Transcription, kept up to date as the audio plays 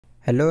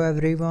Hello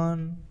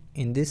everyone,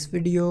 in this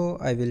video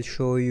I will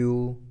show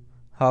you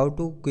how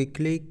to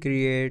quickly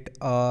create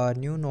a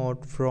new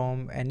note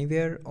from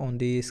anywhere on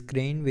the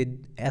screen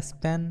with S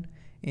Pen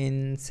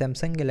in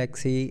Samsung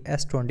Galaxy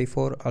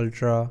S24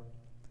 Ultra.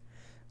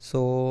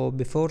 So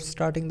before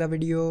starting the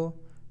video,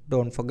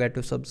 don't forget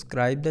to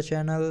subscribe the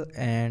channel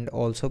and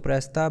also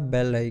press the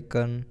bell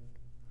icon.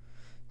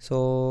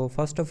 So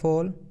first of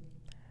all,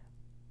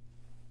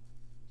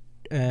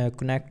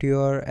 connect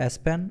your S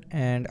Pen,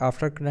 and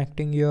after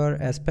connecting your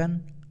S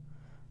Pen,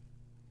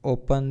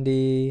 open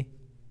the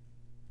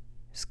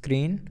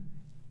screen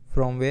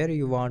from where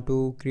you want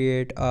to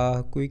create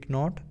a quick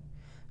note.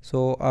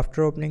 So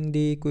after opening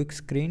the quick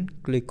screen,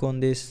 click on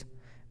this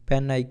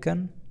pen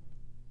icon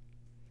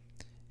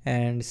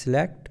and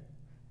select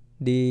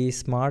the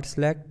smart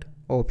select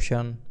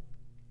option.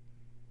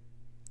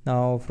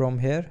 Now from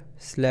here,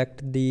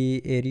 select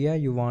the area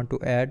you want to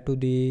add to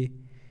the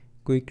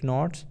quick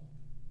notes,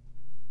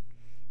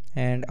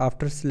 and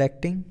after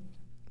selecting,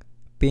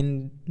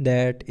 pin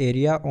that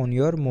area on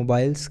your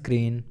mobile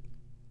screen.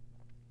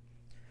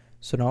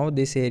 So now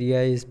this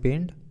area is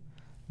pinned.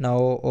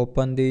 Now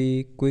open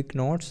the quick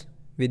notes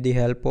with the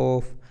help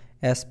of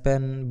S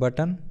Pen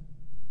button.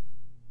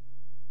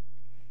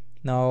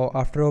 Now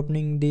after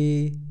opening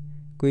the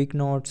quick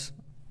notes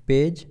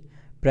page,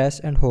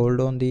 press and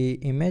hold on the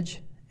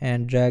image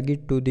and drag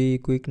it to the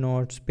quick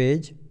notes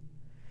page,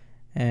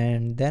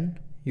 and then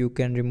you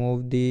can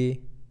remove the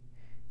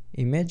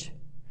image,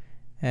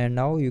 and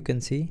now you can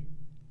see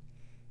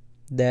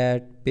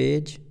that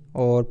page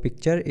or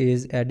picture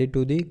is added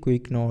to the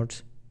quick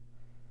notes.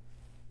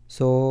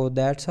 So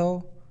that's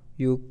how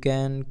you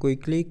can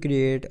quickly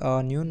create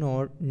a new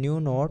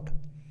note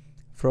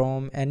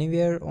from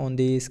anywhere on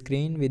the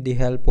screen with the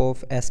help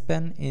of S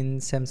Pen in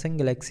Samsung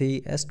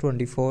Galaxy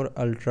S24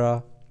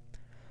 Ultra.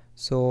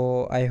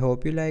 So I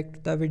hope you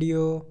liked the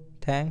video.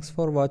 Thanks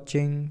for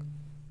watching.